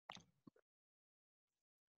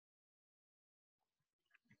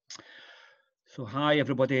So hi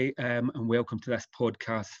everybody, and welcome to this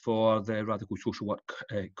podcast for the Radical Social Work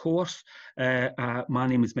course. My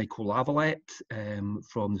name is Michael Lavalette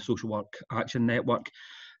from the Social Work Action Network,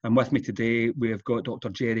 and with me today we've got Dr.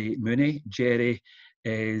 Gerry Mooney. Gerry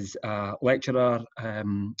is a lecturer,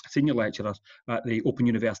 senior lecturer at the Open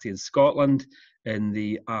University in Scotland in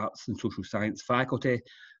the Arts and Social Science faculty,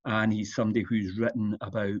 and he's somebody who's written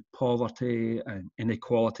about poverty and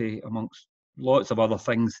inequality amongst lots of other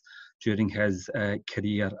things during his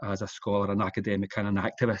career as a scholar, an academic and an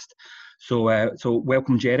activist. So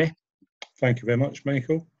welcome, Gerry. Thank you very much,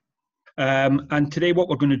 Michael. And today what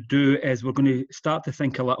we're going to do is we're going to start to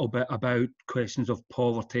think a little bit about questions of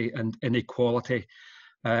poverty and inequality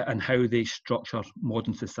and how they structure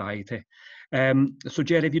modern society. So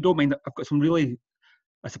Gerry, if you don't mind, I've got some really,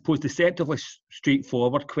 I suppose, deceptively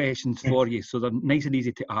straightforward questions for you. So they're nice and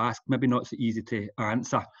easy to ask, maybe not so easy to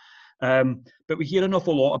answer. But we hear an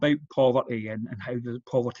awful lot about poverty and how the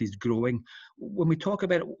poverty is growing. When we talk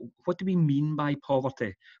about it, what do we mean by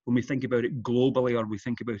poverty when we think about it globally, or we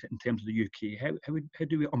think about it in terms of the UK? How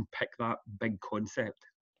do we unpick that big concept?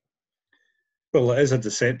 Well, it is a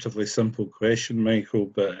deceptively simple question, Michael,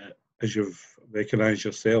 but as you've recognised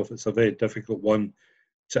yourself, it's a very difficult one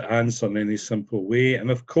to answer in any simple way. And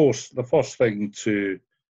of course, the first thing to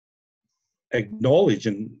acknowledge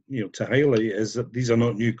and to highlight is that these are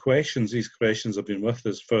not new questions. These questions have been with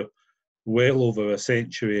us for well over a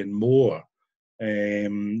century and more.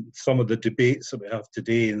 Some of the debates that we have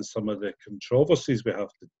today and some of the controversies we have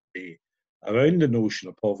today around the notion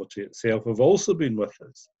of poverty itself have also been with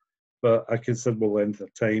us for a considerable length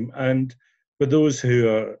of time. And for those who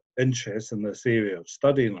are interested in this area of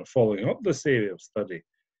study and are following up this area of study,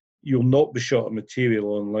 you'll not be short of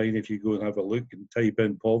material online if you go and have a look and type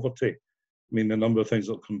in poverty. I mean, the number of things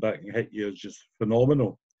that will come back and hit you is just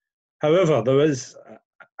phenomenal. However, there is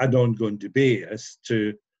an ongoing debate as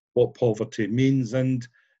to what poverty means. And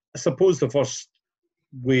I suppose the first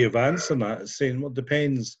way of answering that is saying, well, it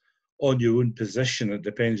depends on your own position. It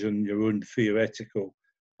depends on your own theoretical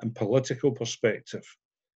and political perspective.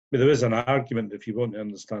 But there is an argument that if you want to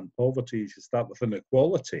understand poverty, you should start with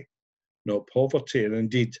inequality, not poverty. And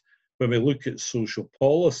indeed, when we look at social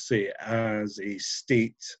policy as a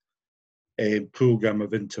state program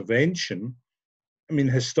of intervention, I mean,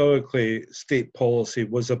 historically, state policy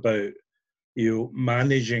was about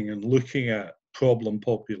managing and looking at problem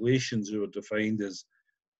populations who were defined as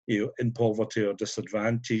in poverty or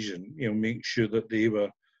disadvantage, and make sure that they were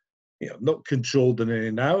not controlled in any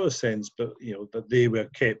narrow sense, but that they were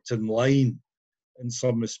kept in line in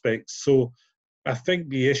some respects. So I think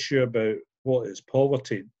the issue about what is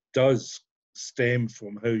poverty does stem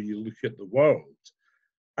from how you look at the world.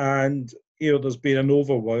 And there's been an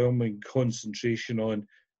overwhelming concentration on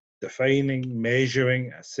defining,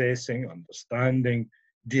 measuring, assessing, understanding,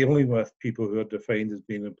 dealing with people who are defined as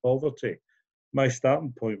being in poverty. My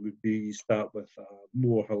starting point would be you start with a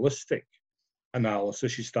more holistic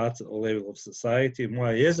analysis. You start at the level of society, and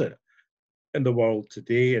why is it in the world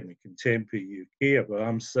today, in the contemporary UK, where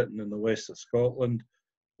I'm sitting in the west of Scotland,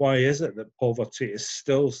 why is it that poverty is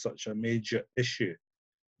still such a major issue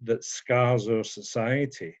that scars our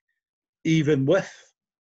society, even with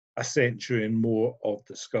a century and more of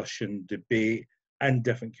discussion, debate, and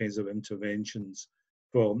different kinds of interventions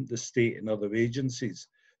from the state and other agencies?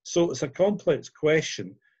 So it's a complex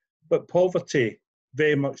question, but poverty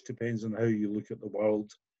very much depends on how you look at the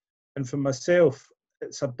world. And for myself,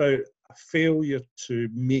 it's about a failure to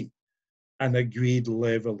meet an agreed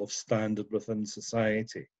level of standard within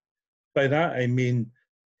society. By that, I mean,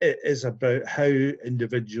 it is about how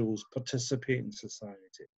individuals participate in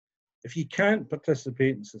society. If you can't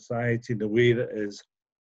participate in society in the way that is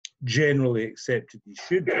generally accepted you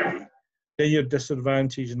should be, then you're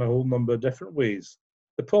disadvantaged in a whole number of different ways.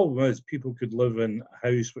 The problem is people could live in a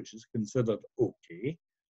house which is considered okay,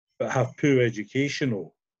 but have poor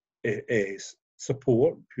educational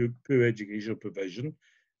support, poor educational provision.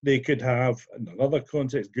 They could have, in another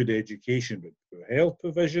context, good education but poor health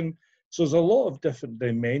provision. So there's a lot of different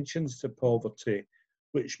dimensions to poverty,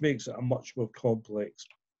 which makes it a much more complex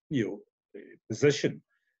position.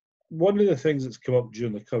 One of the things that's come up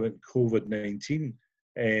during the current COVID-19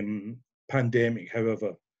 pandemic,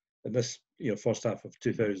 however, in this first half of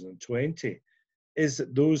 2020, is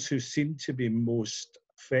that those who seem to be most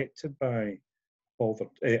affected by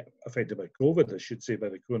COVID, I should say, by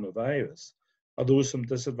the coronavirus, are those from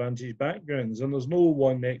disadvantaged backgrounds, and there's no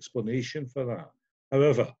one explanation for that.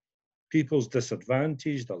 However, people's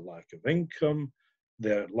disadvantage, their lack of income,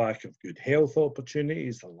 their lack of good health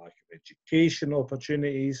opportunities, their lack of education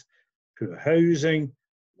opportunities, poor housing,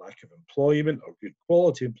 lack lack of employment or good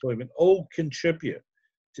quality employment all contribute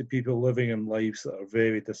to people living in lives that are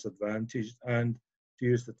very disadvantaged and, to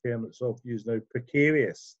use the term that's often used now,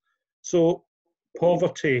 precarious. So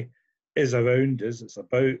poverty is around us. It's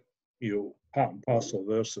about, part and parcel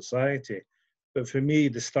of our society. But for me,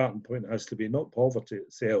 the starting point has to be not poverty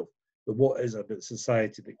itself, but what is about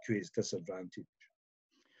society that creates disadvantage.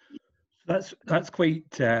 That's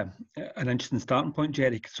quite an interesting starting point,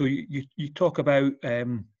 Gerry. So you talk about,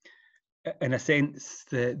 in a sense,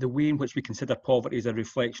 the way in which we consider poverty as a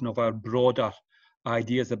reflection of our broader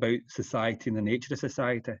ideas about society and the nature of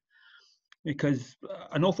society. Because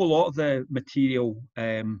an awful lot of the material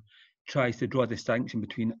tries to draw a distinction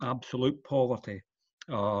between absolute poverty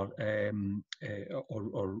or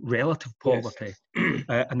relative poverty,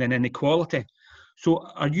 yes. And then inequality. So,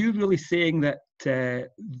 are you really saying that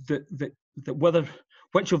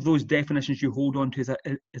which of those definitions you hold on to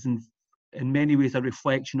is in many ways a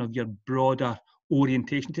reflection of your broader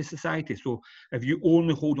orientation to society? So, if you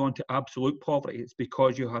only hold on to absolute poverty, it's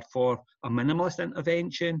because you are for a minimalist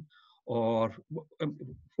intervention, or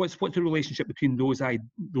what's the relationship between those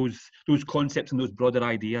concepts and those broader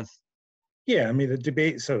ideas? Yeah, I mean, the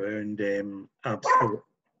debates around absolute.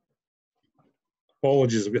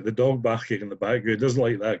 Apologies, I've got the dog barking in the background. Doesn't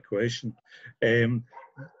like that question.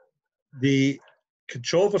 The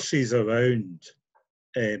controversies around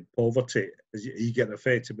poverty. Are you getting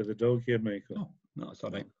affected by the dog here, Michael? No, it's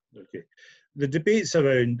all right. Okay. The debates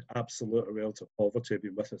around absolute or relative poverty have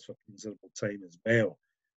been with us for considerable time as well.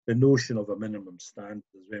 The notion of a minimum standard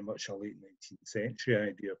is very much a late 19th century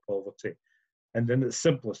idea of poverty. And in its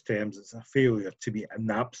simplest terms, it's a failure to meet an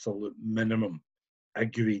absolute minimum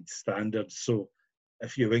agreed standard. So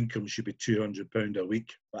if your income should be £200 a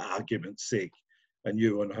week, for argument's sake, and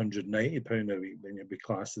you're on £190 a week, then you'll be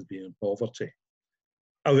classed as being in poverty.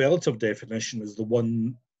 A relative definition is the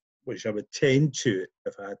one which I would tend to,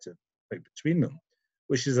 if I had to pick between them,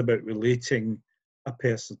 which is about relating a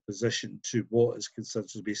person's position to what is considered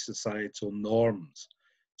to be societal norms.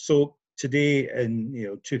 So today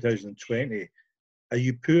in 2020, are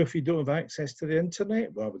you poor if you don't have access to the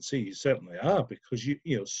internet? Well, I would say you certainly are, because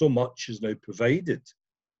so much is now provided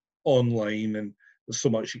online, and there's so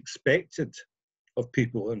much expected of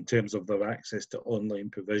people in terms of their access to online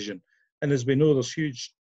provision. And as we know, there's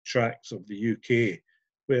huge tracts of the UK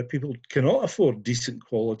where people cannot afford decent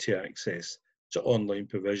quality access to online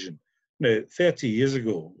provision. Now, 30 years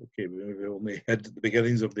ago, okay, we only had the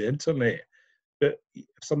beginnings of the internet, but if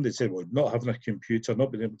somebody said, well, not having a computer,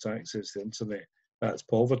 not being able to access the internet, that's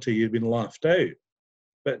poverty, you've been laughed out.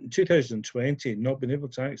 But in 2020, not being able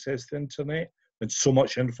to access the internet, when so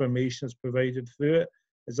much information is provided through it,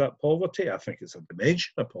 is that poverty? I think it's a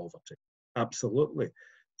dimension of poverty, absolutely.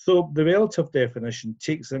 So the relative definition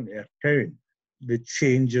takes into account the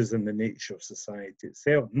changes in the nature of society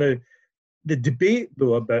itself. Now, the debate,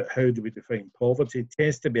 though, about how do we define poverty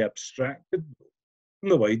tends to be abstracted from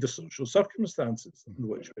the wider social circumstances in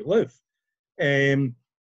which we live.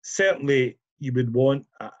 Certainly, you would want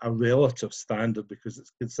a relative standard because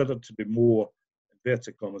it's considered to be more,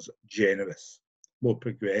 inverted commas, generous, more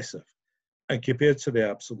progressive. And compared to the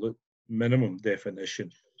absolute minimum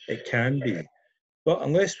definition, it can be. But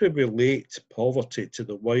unless we relate poverty to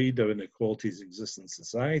the wider inequalities that exist in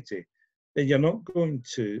society, then you're not going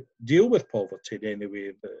to deal with poverty in any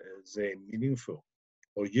way that is meaningful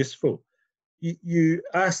or useful. You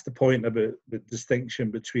asked the point about the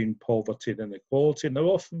distinction between poverty and inequality, and they're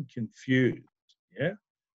often confused, yeah?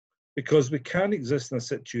 Because we can exist in a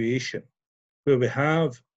situation where we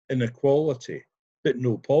have inequality but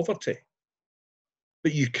no poverty.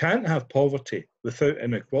 But you can't have poverty without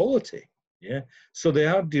inequality, yeah? So they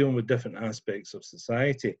are dealing with different aspects of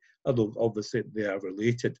society, although obviously they are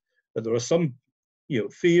related. But there are some,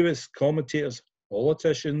 theorists, commentators,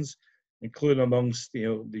 politicians, including amongst,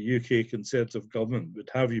 the UK Conservative government, would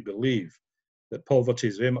have you believe that poverty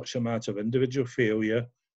is very much a matter of individual failure,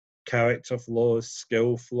 character flaws,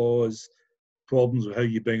 skill flaws, problems with how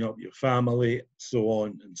you bring up your family, so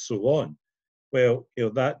on and so on. Well,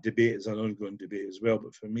 that debate is an ongoing debate as well,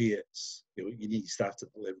 but for me, it's, you need to start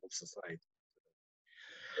at the level of society.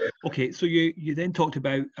 Okay, so you then talked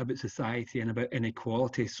about society and about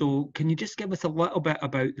inequality. So can you just give us a little bit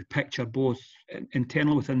about the picture, both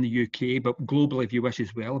internal within the UK, but globally, if you wish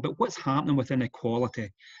as well, about what's happening with inequality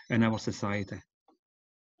in our society?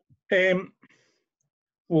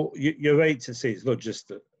 Well, you're right to say it's not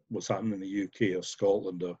just what's happening in the UK or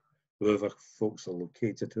Scotland or wherever folks are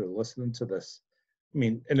located who are listening to this. I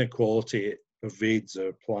mean, inequality pervades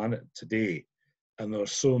our planet today, and there are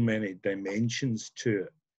so many dimensions to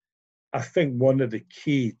it. I think one of the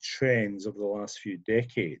key trends of the last few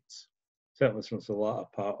decades, certainly since the latter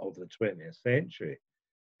part of the 20th century,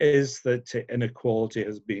 is that inequality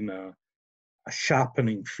has been a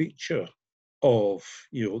sharpening feature of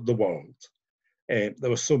the world. There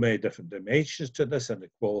were so many different dimensions to this: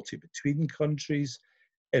 inequality between countries,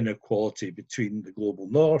 inequality between the global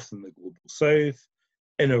north and the global south,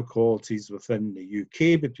 inequalities within the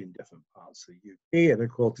UK between different parts of the UK,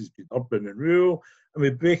 inequalities between urban and rural, and we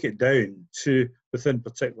break it down to within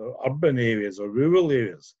particular urban areas or rural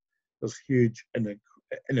areas. There's huge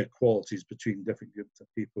inequalities between different groups of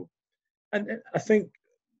people. And I think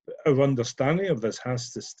our understanding of this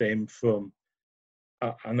has to stem from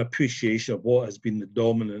an appreciation of what has been the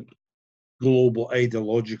dominant global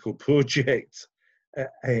ideological project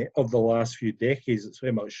of the last few decades. It's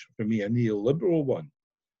very much, for me, a neoliberal one.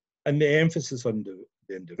 And the emphasis on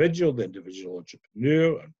the individual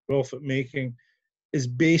entrepreneur and profit making is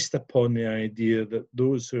based upon the idea that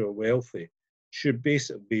those who are wealthy should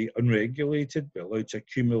basically be unregulated, be allowed to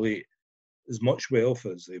accumulate as much wealth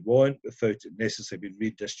as they want without it necessarily being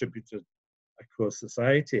redistributed across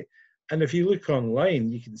society. And if you look online,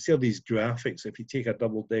 you can see all these graphics. If you take a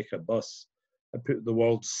double-decker bus and put the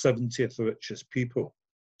world's 70th richest people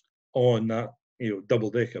on that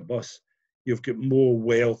double-decker bus, you've got more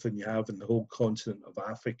wealth than you have in the whole continent of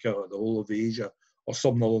Africa or the whole of Asia or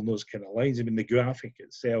something along those kind of lines. I mean, the graphic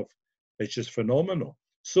itself is just phenomenal.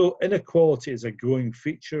 So inequality is a growing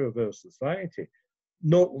feature of our society,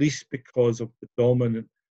 not least because of the dominant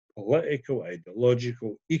political,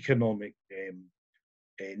 ideological, economic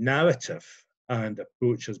narrative and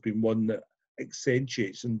approach has been one that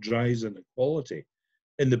accentuates and drives inequality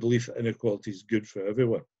in the belief that inequality is good for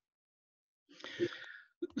everyone.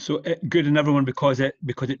 So good in everyone because it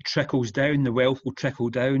trickles down, the wealth will trickle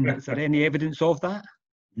down. Is there any evidence of that?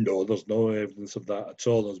 No, there's no evidence of that at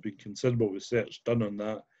all. There's been considerable research done on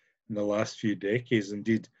that in the last few decades.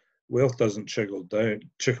 Indeed, wealth doesn't trickle down,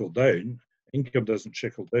 income doesn't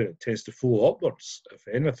trickle down, it tends to flow upwards, if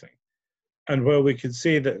anything. And while we can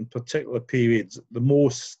say that in particular periods, the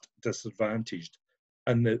most disadvantaged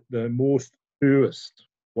and the most poorest,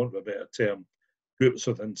 for want of a better term, groups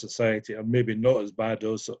within society are maybe not as bad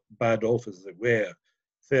off as they were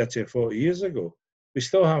 30 or 40 years ago, we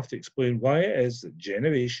still have to explain why it is that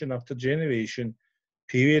generation after generation,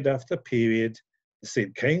 period after period, the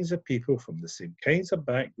same kinds of people from the same kinds of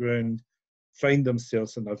background find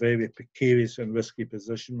themselves in a very precarious and risky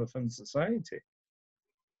position within society.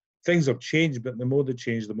 Things have changed, but the more they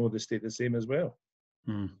change, the more they stay the same as well.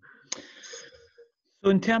 Hmm.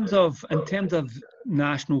 So in terms of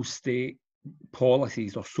national state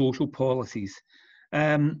policies or social policies,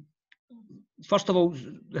 first of all,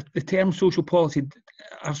 the term social policy,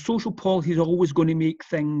 are social policies always going to make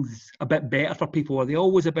things a bit better for people? Are they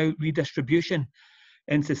always about redistribution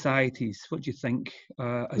in societies? What do you think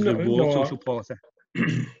is the role of social policy?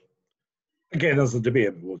 Again, there's a debate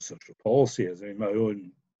about what social policy is. I mean, my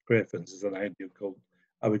own preference is an idea called,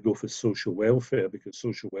 I would go for social welfare, because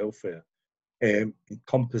social welfare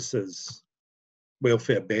encompasses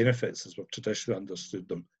welfare benefits as we've traditionally understood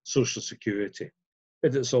them, social security.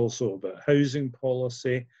 But it's also about housing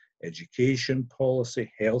policy, education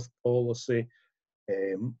policy, health policy,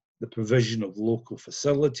 the provision of local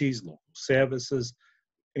facilities, local services.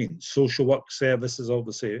 I mean, social work services,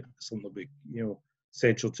 obviously, something that will be,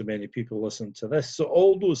 central to many people listening to this. So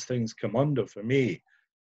all those things come under, for me,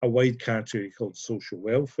 a wide category called social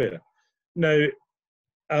welfare. Now,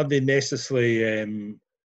 are they necessarily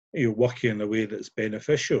working in a way that's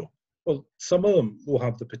beneficial? Well, some of them will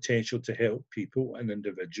have the potential to help people and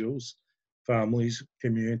individuals, families,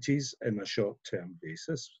 communities in a short-term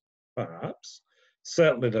basis, perhaps.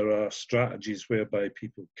 Certainly there are strategies whereby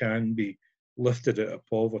people can be lifted out of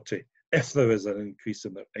poverty if there is an increase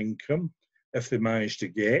in their income, if they manage to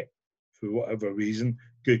get, for whatever reason,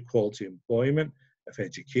 good quality employment, if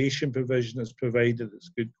education provision is provided that's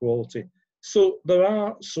good quality. So there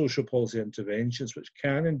are social policy interventions which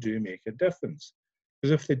can and do make a difference.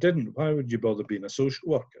 Because if they didn't, why would you bother being a social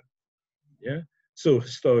worker? Yeah. So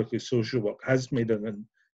historically, social work has made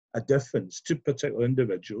a difference to particular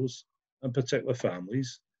individuals and particular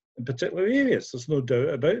families in particular areas. There's no doubt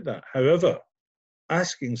about that. However,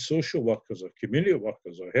 asking social workers or community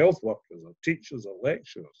workers or health workers or teachers or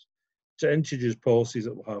lecturers to introduce policies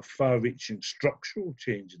that will have far-reaching structural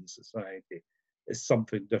change in society is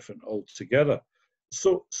something different altogether.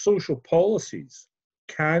 So social policies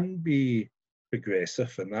can be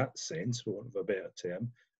progressive in that sense, for want of a better term.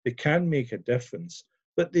 They can make a difference,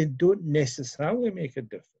 but they don't necessarily make a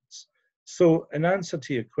difference. So in answer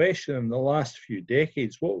to your question, in the last few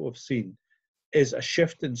decades, what we've seen is a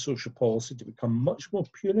shift in social policy to become much more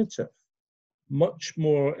punitive, much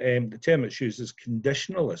more, the term it's used is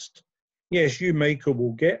conditionalist. Yes, you, Michael,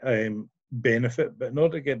 will get benefit, but in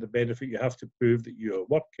order to get the benefit, you have to prove that you are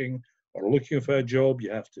working or looking for a job.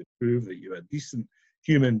 You have to prove that you're a decent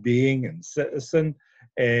human being and citizen.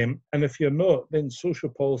 And if you're not, then social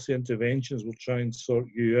policy interventions will try and sort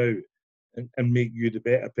you out and make you the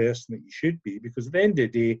better person that you should be. Because at the end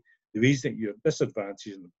of the day, the reason that you're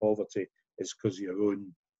disadvantaged in poverty is because of your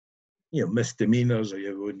own, misdemeanors or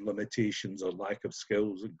your own limitations or lack of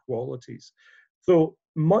skills and qualities. So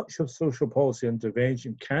much of social policy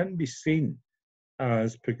intervention can be seen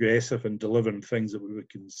as progressive and delivering things that we would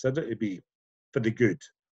consider to be for the good.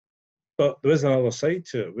 But there is another side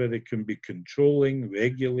to it where they can be controlling,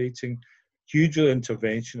 regulating, hugely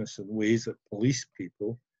interventionist in ways that police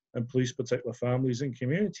people and police particular families and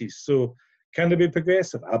communities. So can they be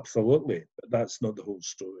progressive? Absolutely, but that's not the whole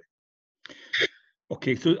story.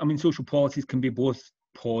 Okay, so I mean, social policies can be both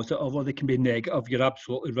positive or they can be negative. You're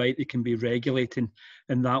absolutely right. They can be regulating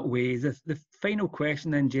in that way. The final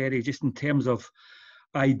question then, Gerry, just in terms of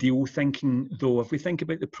ideal thinking, though, if we think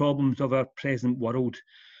about the problems of our present world,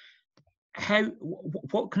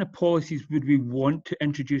 what kind of policies would we want to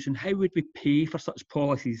introduce, and how would we pay for such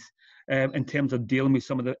policies in terms of dealing with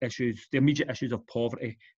some of the issues, the immediate issues of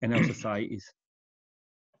poverty in our societies?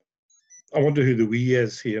 I wonder who the we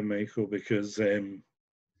is here, Michael, because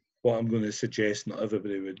what I'm going to suggest not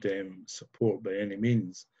everybody would support by any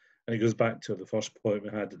means. And it goes back to the first point we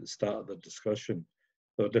had at the start of the discussion.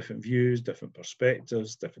 There are different views, different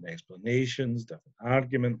perspectives, different explanations, different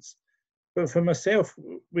arguments. But for myself,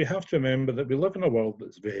 we have to remember that we live in a world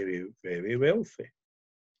that's very, very wealthy.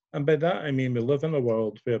 And by that, I mean we live in a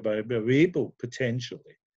world whereby we're able,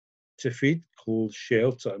 potentially, to feed, clothe,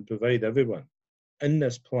 shelter, and provide everyone in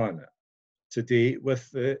this planet today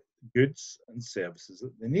with the goods and services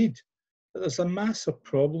that they need. But there's a massive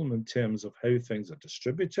problem in terms of how things are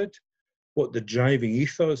distributed, what the driving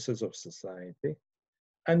ethos is of society.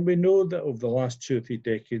 And we know that over the last 2 or 3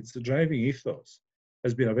 decades, the driving ethos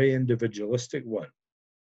has been a very individualistic one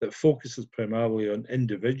that focuses primarily on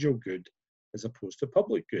individual good as opposed to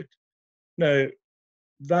public good. Now,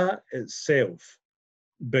 that itself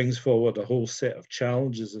brings forward a whole set of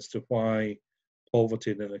challenges as to why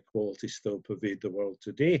poverty and inequality still pervade the world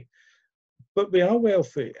today. But we are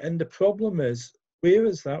wealthy, and the problem is, where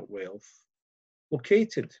is that wealth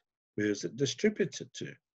located? Where is it distributed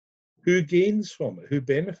to? Who gains from it? Who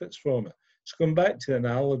benefits from it? So going back to the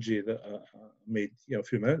analogy that I made a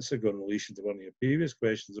few minutes ago in relation to one of your previous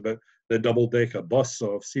questions about the double-decker bus,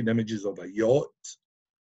 so I've seen images of a yacht,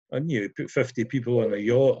 and you put 50 people on a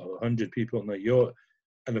yacht or 100 people on a yacht,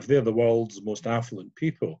 and if they're the world's most affluent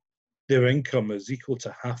people, their income is equal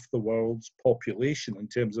to half the world's population in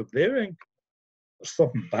terms of their income. There's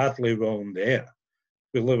something badly wrong there.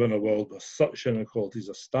 We live in a world where such inequalities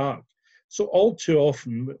are stark. So all too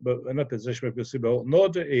often, we're in a position where we say, well, in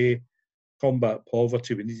order to combat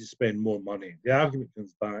poverty, we need to spend more money. The argument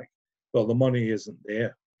comes back, well, the money isn't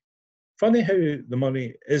there. Funny how the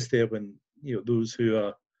money is there when those who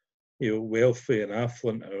are wealthy and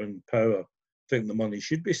affluent or in power think the money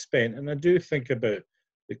should be spent. And I do think about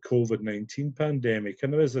the COVID-19 pandemic,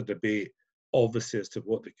 and there is a debate, obviously, as to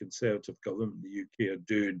what the Conservative government in the UK are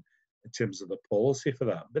doing in terms of the policy for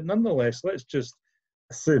that. But nonetheless, let's just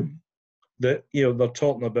assume that they're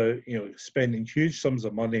talking about spending huge sums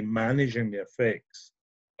of money managing the effects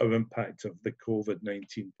or impact of the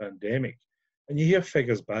COVID-19 pandemic. And you hear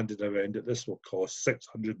figures bandied around that this will cost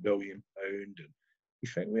 £600 billion. And you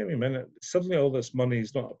think, wait a minute, suddenly all this money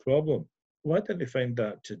is not a problem. Why didn't they find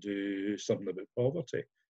that to do something about poverty?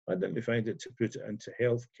 Why didn't they find it to put it into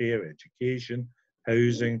healthcare, education,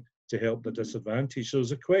 housing, to help the disadvantaged? So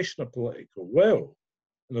there's a question of political will,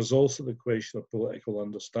 and there's also the question of political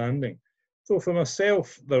understanding. So for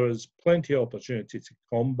myself, there is plenty of opportunity to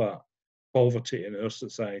combat poverty in our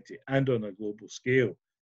society and on a global scale.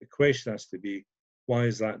 The question has to be, why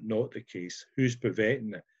is that not the case? Who's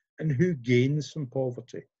preventing it? And who gains from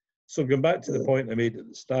poverty? So going back to the point I made at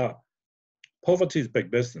the start, poverty is big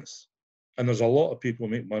business. And there's a lot of people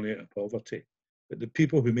who make money out of poverty. But the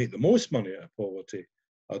people who make the most money out of poverty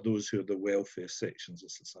are those who are the wealthiest sections of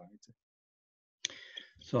society.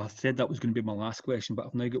 So I said that was going to be my last question, but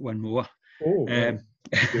I've now got one more. Oh,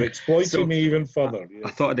 you're exploiting me even further. Yes.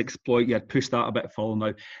 I thought I'd exploit you. I'd push that a bit further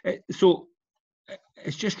now. So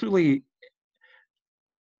it's just really,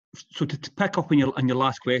 so to pick up on your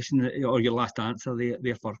last question or your last answer,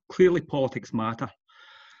 therefore, clearly politics matter.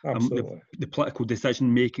 Absolutely. The political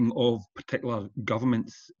decision making of particular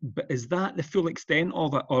governments, but is that the full extent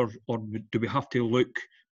of it, or do we have to look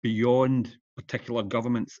beyond particular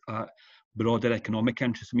governments at broader economic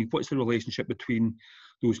interests? I mean, what's the relationship between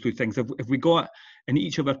those two things? Have we got, in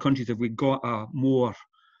each of our countries, have we got a more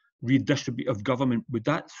redistributive government? Would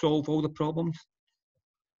that solve all the problems?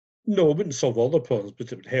 No, it wouldn't solve all the problems,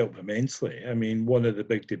 but it would help immensely. I mean, one of the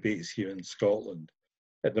big debates here in Scotland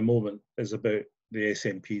at the moment is about the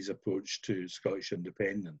SNP's approach to Scottish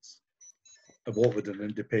independence. And what would an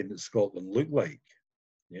independent Scotland look like?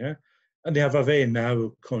 Yeah. And they have a very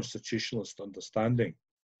narrow constitutionalist understanding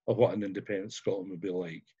of what an independent Scotland would be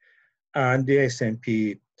like. And the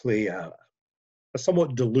SNP play a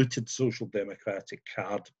somewhat diluted social democratic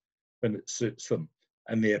card when it suits them.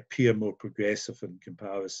 And they appear more progressive in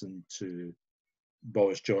comparison to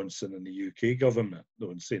Boris Johnson and the UK government. No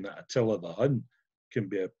one's saying that Attila the Hun can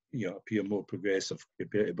be appear more progressive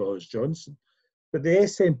compared to Boris Johnson. But the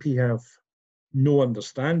SNP have no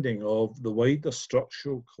understanding of the wider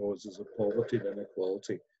structural causes of poverty and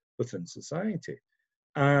inequality within society.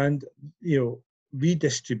 And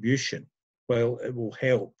redistribution, while it will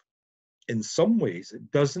help in some ways,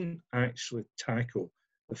 it doesn't actually tackle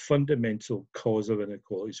the fundamental cause of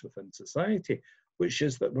inequalities within society, which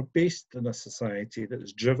is that we're based in a society that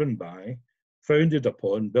is driven by, founded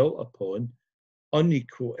upon, built upon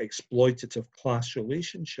unequal exploitative class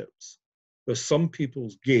relationships, where some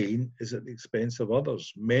people's gain is at the expense of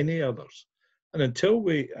others, many others. And until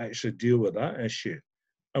we actually deal with that issue,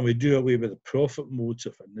 and we do away with the profit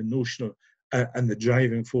motive and the notion of and the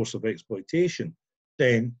driving force of exploitation,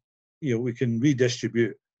 then we can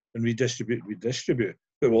redistribute and redistribute,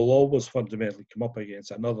 but we'll always fundamentally come up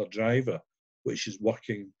against another driver which is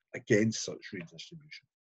working against such redistribution.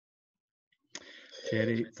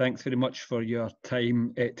 Gerry, thanks very much for your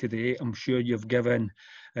time today. I'm sure you've given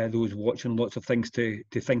those watching lots of things to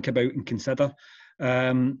think about and consider.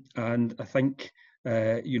 And I think,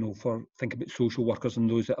 for thinking about social workers and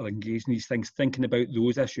those that are engaged in these things, thinking about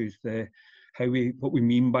those issues, what we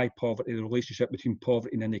mean by poverty, the relationship between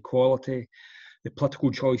poverty and inequality, the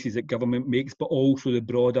political choices that government makes, but also the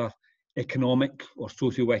broader economic or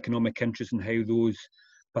socio-economic interests and how those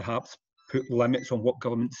perhaps put limits on what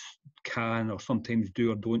governments can or sometimes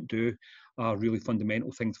do or don't do are really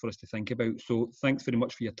fundamental things for us to think about. So thanks very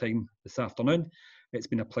much for your time this afternoon. It's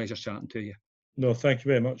been a pleasure chatting to you. No, thank you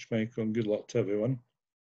very much, Michael, and good luck to everyone.